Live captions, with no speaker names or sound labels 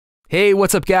Hey,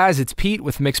 what's up guys? It's Pete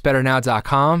with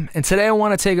MixBetterNow.com, and today I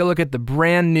want to take a look at the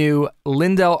brand new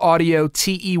Lindell Audio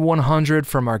TE-100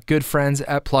 from our good friends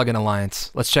at Plugin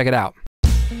Alliance. Let's check it out.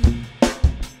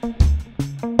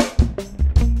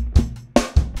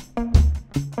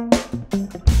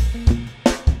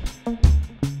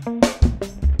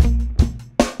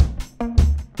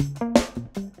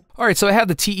 All right, so I have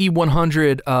the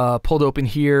TE-100 pulled open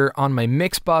here on my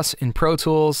mix bus in Pro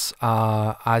Tools.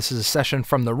 This is a session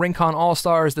from the Rincon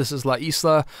All-Stars. This is La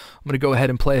Isla. I'm going to go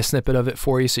ahead and play a snippet of it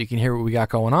for you so you can hear what we got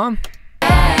going on.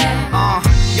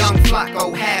 Young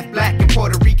Flacco, half black and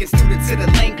Puerto Rican, student to the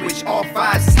language. All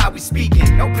fives is how we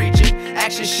speaking. No preaching,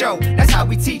 action show, that's how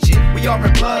we teach it. We are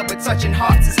in blood, but touching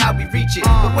hearts is how we reach it.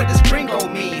 But what does gringo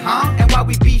mean, huh? And why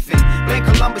we beefing? Blame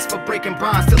Columbus for breaking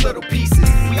bonds to little pieces.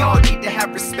 We all need to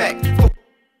have respect for.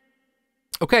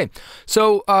 Okay,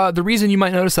 so the reason you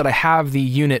might notice that I have the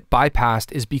unit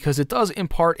bypassed is because it does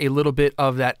impart a little bit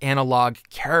of that analog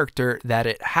character that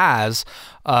it has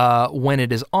when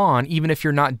it is on, even if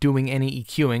you're not doing any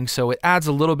EQing. So it adds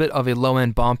a little bit of a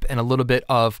low-end bump and a little bit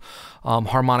of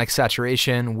harmonic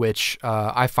saturation, which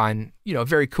I find,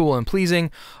 very cool and pleasing.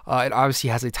 It obviously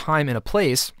has a time and a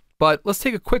place, but let's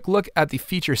take a quick look at the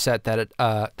feature set that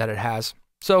it has.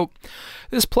 So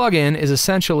this plugin is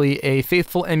essentially a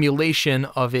faithful emulation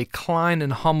of a Klein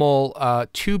and Hummel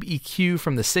tube EQ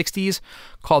from the 60s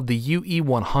called the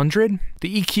UE-100.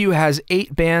 The EQ has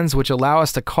 8 bands which allow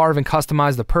us to carve and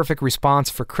customize the perfect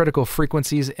response for critical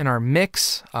frequencies in our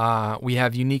mix. We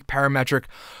have unique parametric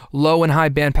low and high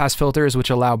bandpass filters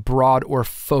which allow broad or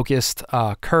focused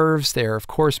curves. They're of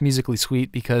course musically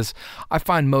sweet because I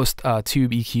find most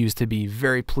tube EQs to be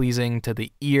very pleasing to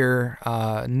the ear,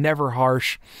 never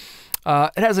harsh.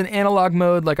 It has an analog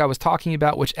mode like I was talking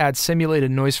about, which adds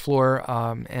simulated noise floor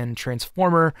and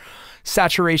transformer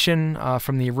saturation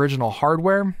from the original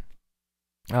hardware.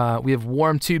 We have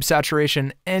warm tube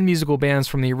saturation and musical bands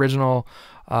from the original,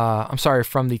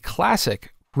 from the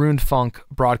classic Ruined Funk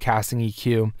broadcasting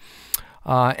EQ.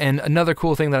 And another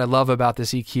cool thing that I love about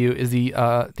this EQ is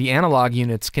the analog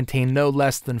units contain no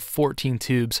less than 14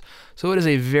 tubes. So it is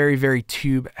a very, very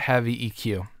tube heavy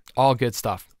EQ. All good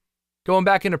stuff. Going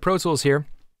back into Pro Tools here,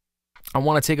 I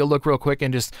want to take a look real quick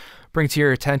and just bring to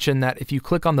your attention that if you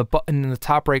click on the button in the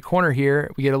top right corner here,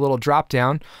 we get a little drop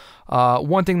down.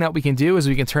 One thing that we can do is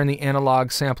we can turn the analog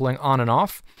sampling on and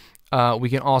off. We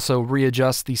can also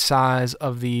readjust the size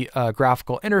of the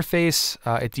graphical interface.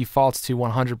 It defaults to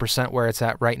 100% where it's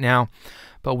at right now,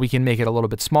 but we can make it a little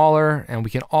bit smaller, and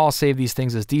we can all save these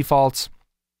things as defaults.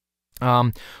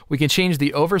 We can change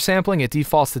the oversampling. It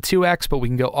defaults to 2x, but we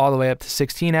can go all the way up to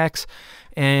 16x.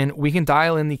 And we can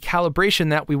dial in the calibration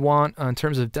that we want in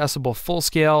terms of decibel full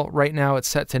scale. Right now it's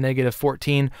set to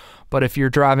 -14, but if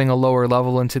you're driving a lower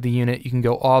level into the unit, you can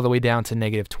go all the way down to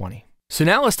 -20. So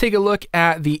now let's take a look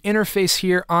at the interface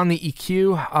here on the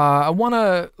EQ. I want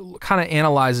to kind of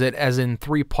analyze it as in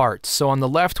 3 parts. So on the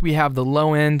left, we have the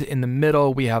low end, in the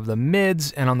middle, we have the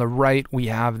mids, and on the right, we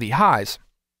have the highs.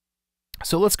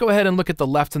 So let's go ahead and look at the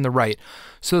left and the right.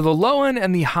 So the low end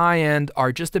and the high end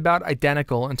are just about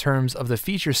identical in terms of the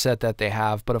feature set that they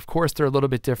have, but of course they're a little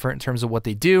bit different in terms of what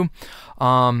they do.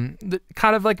 Kind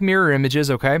of like mirror images,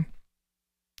 okay?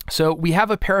 So we have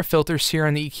a pair of filters here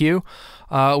on the EQ.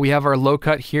 We have our low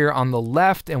cut here on the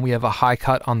left, and we have a high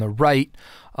cut on the right.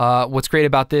 What's great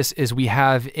about this is we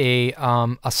have a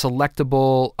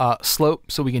selectable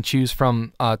slope, so we can choose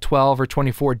from 12 or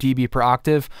 24 dB per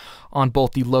octave on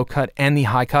both the low cut and the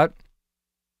high cut.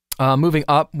 Moving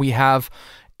up, we have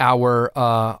our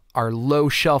low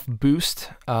shelf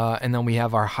boost, and then we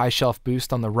have our high shelf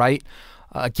boost on the right.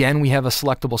 Again, we have a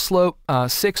selectable slope,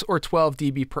 6 or 12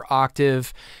 dB per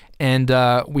octave, and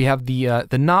we have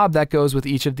the knob that goes with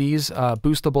each of these,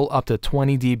 boostable up to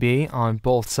 20 dB on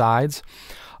both sides.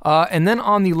 And then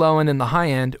on the low end and the high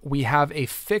end, we have a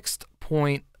fixed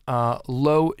point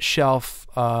low shelf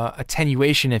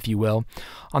attenuation, if you will.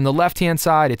 On the left-hand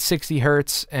side, it's 60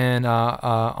 hertz, and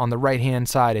on the right-hand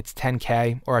side, it's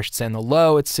 10K, or I should say on the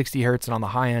low, it's 60 hertz, and on the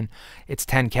high end, it's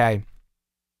 10K.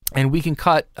 And we can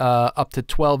cut up to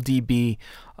 12 dB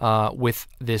with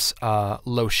this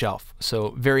low shelf.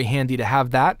 So very handy to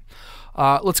have that.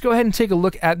 Let's go ahead and take a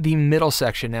look at the middle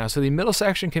section now. So the middle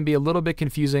section can be a little bit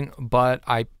confusing, but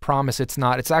I promise it's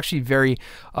not. It's actually very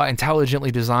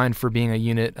intelligently designed for being a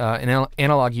unit, an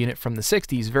analog unit from the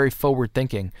 60s, very forward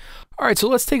thinking. All right, so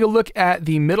let's take a look at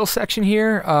the middle section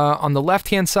here. On the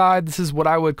left-hand side, this is what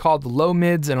I would call the low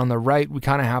mids, and on the right, we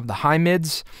kind of have the high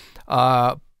mids.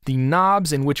 The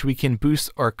knobs in which we can boost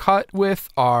or cut with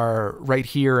are right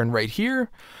here and right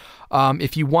here.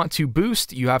 If you want to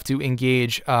boost, you have to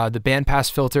engage the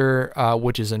bandpass filter,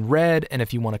 which is in red. And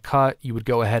if you want to cut, you would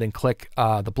go ahead and click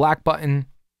the black button.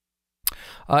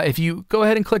 If you go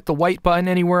ahead and click the white button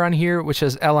anywhere on here, which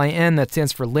says LIN, that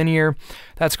stands for linear,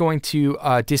 that's going to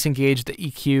disengage the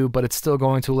EQ, but it's still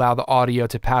going to allow the audio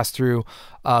to pass through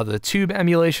the tube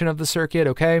emulation of the circuit,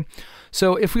 okay?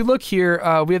 So if we look here,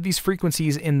 we have these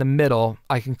frequencies in the middle.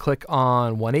 I can click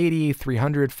on 180,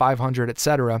 300, 500,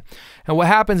 etc. And what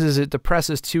happens is it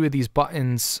depresses two of these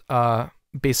buttons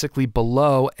basically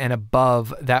below and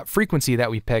above that frequency that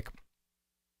we pick.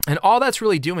 And all that's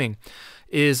really doing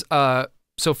is,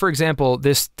 so for example,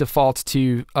 this defaults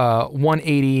to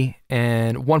 180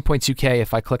 and 1.2K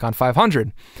if I click on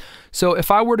 500. So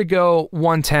if I were to go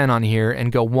 110 on here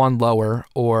and go one lower,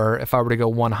 or if I were to go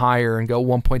one higher and go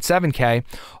 1.7K,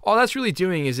 all that's really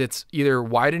doing is it's either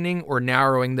widening or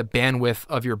narrowing the bandwidth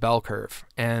of your bell curve.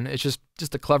 And it's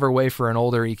just a clever way for an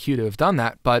older EQ to have done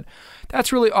that, but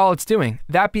that's really all it's doing.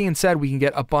 That being said, we can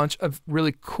get a bunch of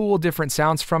really cool different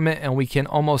sounds from it, and we can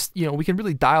almost, we can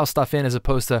really dial stuff in as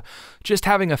opposed to just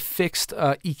having a fixed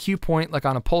EQ point like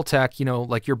on a Pultec,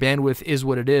 like your bandwidth is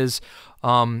what it is.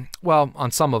 Well,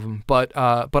 on some of them, but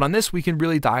on this we can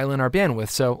really dial in our bandwidth.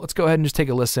 So let's go ahead and just take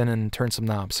a listen and turn some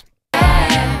knobs.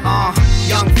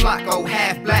 Young Flacco,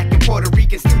 half black and Puerto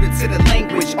Rican, student to the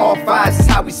language. All fives is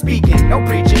how we speaking, no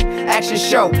preaching. Action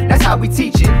show, that's how we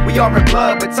teach it. We are in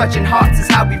blood, but touching hearts is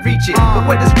how we reach it. But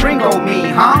what does gringo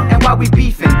mean, huh? And why we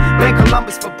beefing? Blame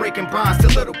Columbus for breaking bonds to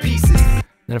little pieces.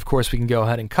 Then of course we can go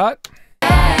ahead and cut.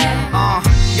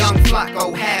 Young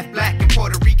Flacco, half black and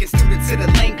Puerto Rican, student to the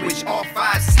language. All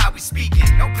fives is how we speaking,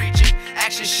 no preaching.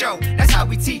 Action show, that's how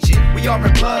we teach it. We are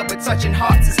in blood, but touching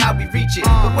hearts is how we reach it.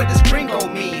 But what does gringo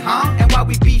mean, huh? And why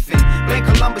we beefing? Blame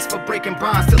Columbus for breaking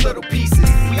bonds to little pieces.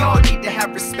 We all need to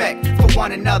have respect for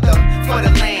one another, for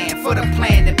the land, for the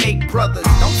plan to make brothers.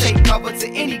 Don't take cover to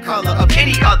any color of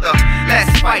any other.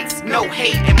 Less fights, no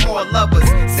hate, and more lovers.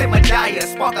 Send Medea,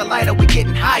 spark a lighter, we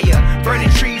getting higher. Burning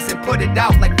trees and put it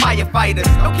out like firefighters.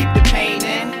 Don't keep the pain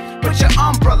in. Put your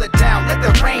umbrella down, let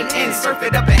the rain in. Surf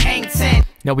it up and hang 10.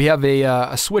 Now we have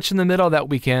a switch in the middle that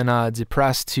we can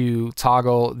depress to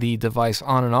toggle the device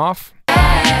on and off.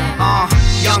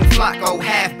 Young Flacco,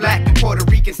 half black and Puerto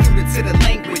Rican, student to the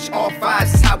language. All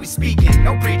fives is how we speaking,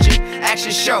 no preaching.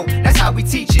 Action show, that's how we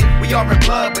teach it. We are in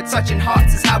blood, but touching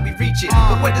hearts is how we reach it.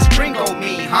 But what does gringo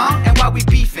mean, huh? And why we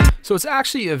beefing? So it's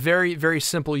actually a very, very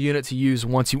simple unit to use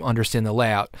once you understand the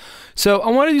layout. So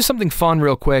I want to do something fun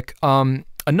real quick.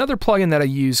 Another plugin that I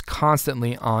use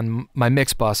constantly on my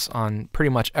mix bus on pretty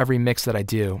much every mix that I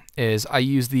do is I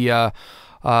use the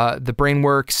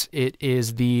Brainworks. It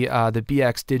is the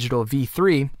BX Digital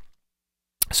V3.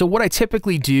 So what I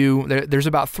typically do, there's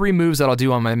about 3 moves that I'll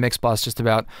do on my mix bus, just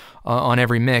about on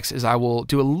every mix, is I will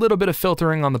do a little bit of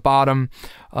filtering on the bottom.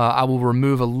 I will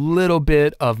remove a little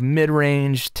bit of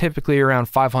mid-range, typically around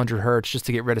 500 hertz, just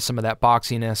to get rid of some of that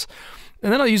boxiness.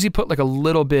 And then I'll usually put like a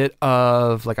little bit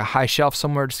of like a high shelf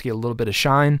somewhere just to get a little bit of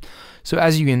shine. So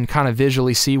as you can kind of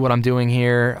visually see what I'm doing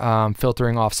here,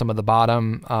 filtering off some of the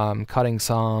bottom, cutting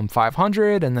some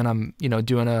 500, and then I'm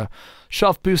doing a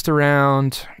shelf boost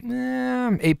around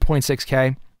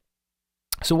 8.6K.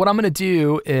 So what I'm going to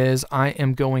do is I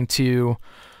am going to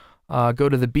go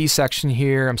to the B section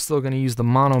here. I'm still going to use the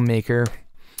mono maker,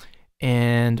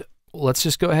 and let's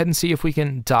just go ahead and see if we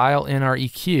can dial in our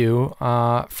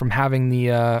EQ from having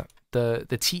the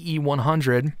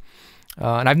TE-100.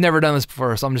 And I've never done this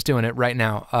before, so I'm just doing it right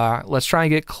now. Let's try and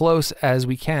get close as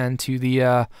we can to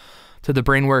the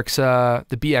Brainworks,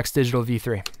 the BX Digital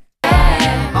V3.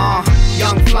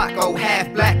 Young Flacco,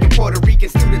 half black and Puerto Rican,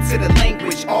 student to the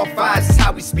language. All fives is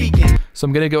how we speaking. So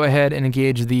I'm going to go ahead and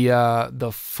engage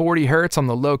the 40 hertz on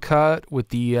the low cut with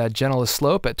the gentlest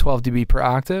slope at 12 dB per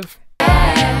octave.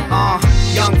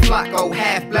 Young Flacco,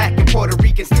 half black and Puerto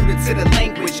Rican, student to the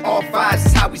language. All fives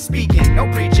is how we speaking,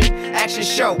 no preaching. Action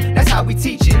show, that's how we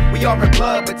teach it. We are in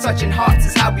blood, but touching hearts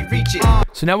is how we reach it.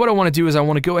 So now what I want to do is I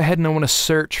want to go ahead and I want to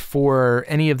search for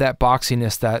any of that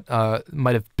boxiness that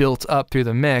might have built up through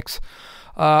the mix.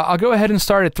 I'll go ahead and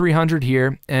start at 300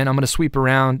 here, and I'm going to sweep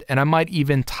around, and I might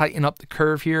even tighten up the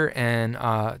curve here and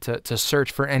to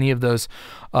search for any of those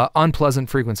unpleasant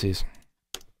frequencies.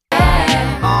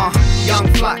 Young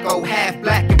Flacco, half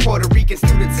black and Puerto Rican,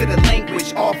 student to the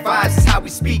language. All fives is how we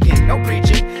speaking, no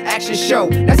preaching. Action Actions show,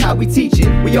 that's how we teach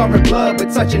it. We are in blood,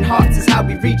 but touching hearts is how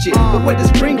we reach it. But what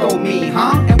does gringo mean,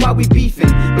 huh? And why we beefing?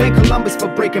 Blame Columbus for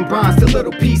breaking bonds to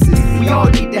little pieces. We all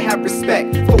need to have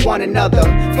respect for one another,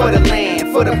 for the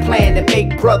land, for the plan to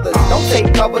make brothers. Don't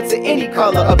take cover to any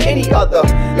color of any other.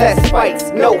 Less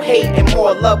fights, no hate, and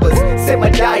more lovers. Send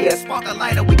Medea, spark a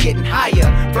lighter, we getting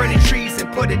higher. Burning trees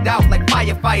and put it out like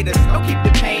firefighters. Don't keep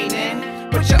the pain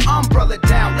in. Put your umbrella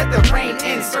down, let the rain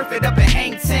in. Surf it up and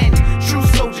hang 10. True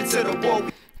soldier to the war.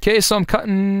 Okay, so I'm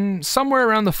cutting somewhere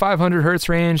around the 500 hertz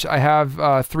range. I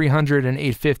have 300 and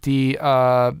 850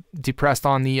 depressed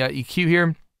on the EQ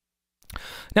here.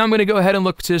 Now I'm going to go ahead and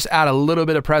look to just add a little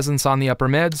bit of presence on the upper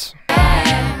mids.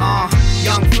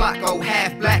 Young Flacco,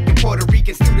 half black and Puerto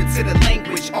Rican, student to the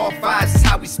language. All fives is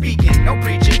how we speaking. No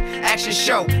preaching, action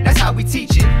show, that's how we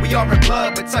teach it. We are in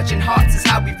blood, but touching hearts is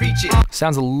how we reach it.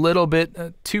 Sounds a little bit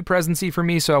too presency for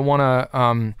me, so I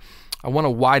want to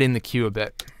widen the cue a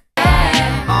bit.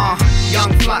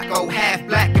 Young Flacco, half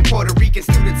black and Puerto Rican,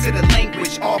 student to the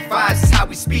language. All fives is how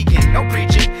we speaking. No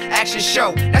preaching, action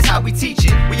show, that's how we teach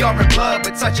it. We are in blood,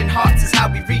 but touching hearts is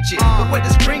how we reach it. But what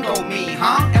does gringo mean,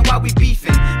 huh? And why we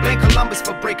beefing? Blame Columbus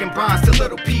for breaking bonds to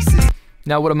little pieces.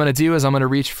 Now what I'm going to do is I'm going to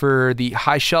reach for the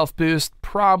high shelf boost,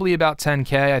 probably about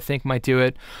 10K, I think might do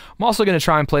it. I'm also going to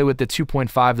try and play with the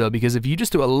 2.5 though, because if you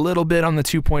just do a little bit on the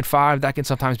 2.5, that can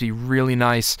sometimes be really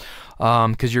nice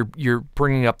because you're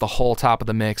bringing up the whole top of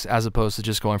the mix as opposed to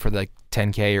just going for like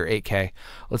 10K or 8K.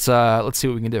 Let's see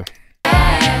what we can do.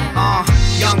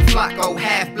 Young Flacco,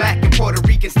 half black and Puerto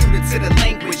Rican, student to the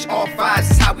language. All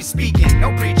fives is how we speaking.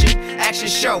 No preaching, action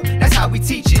show, that's how we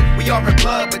teach it. We are in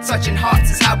blood, but touching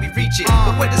hearts is how we reach it.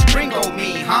 But what does gringo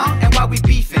mean, huh? And why we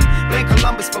beefing? Blame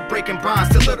Columbus for breaking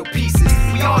bonds to little pieces.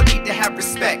 We all need to have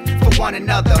respect for one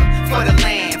another, for the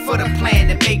land, for the plan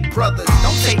to make brothers.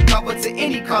 Don't take cover to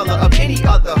any color of any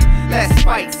other. Less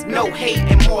fights, no hate,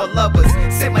 and more lovers.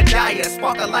 Send Medea,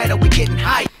 spark a lighter, we getting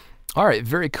higher. All right,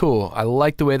 very cool. I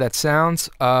like the way that sounds.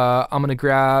 I'm going to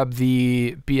grab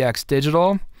the BX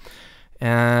Digital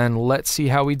and let's see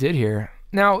how we did here.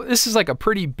 Now, this is like a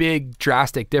pretty big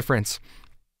drastic difference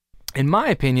in my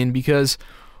opinion because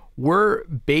we're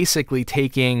basically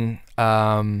taking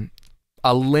a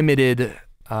limited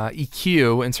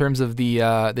EQ in terms of the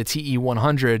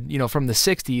TE-100, you know, from the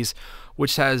 60s,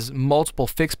 which has multiple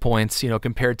fixed points, you know,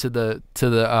 compared to the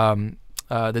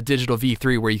digital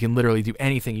V3 where you can literally do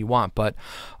anything you want. But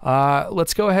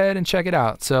let's go ahead and check it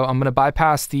out. So I'm going to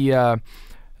bypass the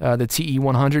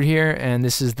TE-100 here, and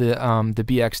this is the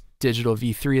BX Digital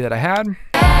V3 that I had.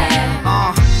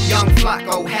 Young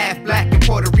Flacco, half black and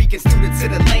Puerto Rican, student to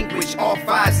the language. All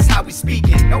fives is how we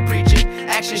speaking. No preaching,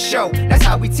 action show, that's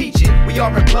how we teach it. We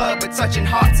are in blood, but touching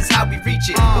hearts is how we reach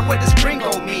it. But what does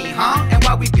gringo mean, huh? And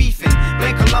why we beefing?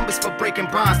 Blame Columbus for breaking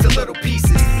bonds to little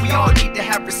pieces. We all need to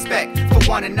have respect for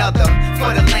one another,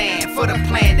 for the land, for the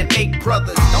plan to make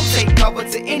brothers. Don't take cover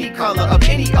to any color of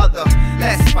any other.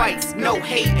 Less fights, no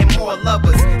hate, and more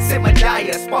lovers. Send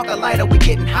Medea, spark a lighter, we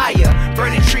getting higher.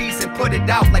 Burning trees and put it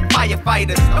out like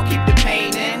firefighters. Don't keep the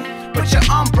pain in. Put your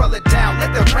umbrella down,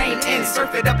 let the rain in.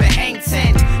 Surf it up and hang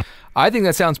 10. I think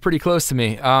that sounds pretty close to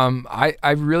me.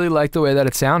 I really like the way that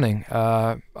it's sounding.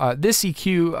 This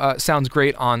EQ sounds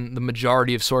great on the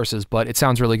majority of sources, but it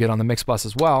sounds really good on the mix bus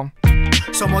as well.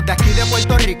 Somos de aquí de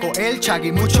Puerto Rico, el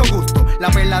Chagui, mucho gusto. La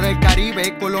perla del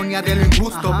Caribe, colonia de lo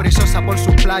injusto. Preciosa por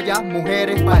sus playas,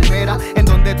 mujeres, palmeras, en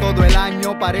donde todo el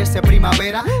año parece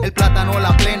primavera. El plátano,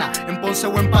 la plena, en Ponce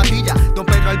o en Patilla. Don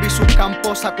Pedro Albi sus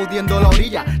campos sacudiendo la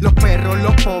orilla. Los perros,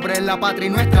 los pobres, la patria y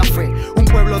nuestra fe. Un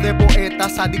pueblo de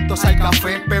poetas adictos al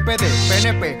café. PPD,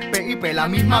 PNP, PIP, la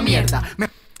misma mierda.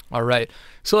 All right.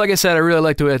 So like I said, I really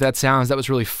like the way that sounds. That was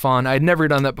really fun. I had never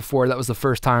done that before. That was the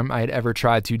first time I had ever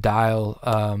tried to dial,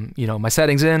 you know, my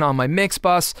settings in on my mix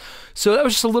bus. So that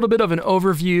was just a little bit of an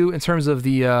overview in terms of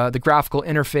the graphical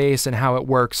interface and how it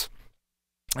works.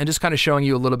 And just kind of showing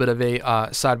you a little bit of a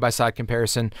side-by-side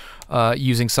comparison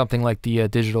using something like the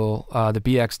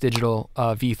BX Digital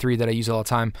V3 that I use all the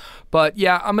time. But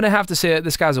yeah, I'm going to have to say that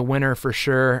this guy's a winner for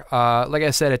sure. Like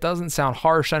I said, it doesn't sound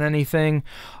harsh on anything.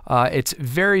 It's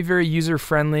very, very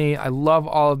user-friendly. I love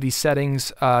all of these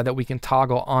settings that we can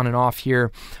toggle on and off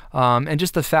here. And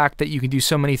just the fact that you can do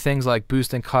so many things like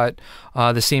boost and cut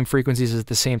the same frequencies at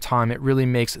the same time, it really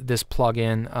makes this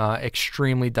plugin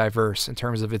extremely diverse in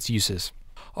terms of its uses.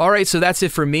 All right, so that's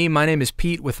it for me. My name is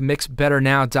Pete with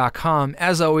mixbetternow.com.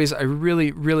 As always, I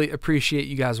really, really appreciate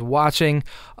you guys watching.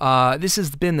 This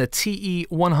has been the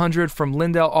TE-100 from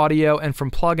Lindell Audio and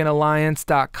from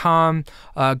pluginalliance.com.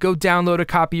 Go download a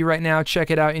copy right now.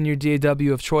 Check it out in your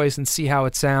DAW of choice and see how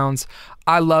it sounds.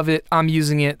 I love it. I'm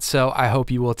using it, so I hope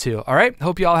you will too. All right,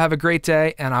 hope you all have a great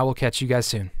day, and I will catch you guys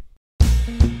soon.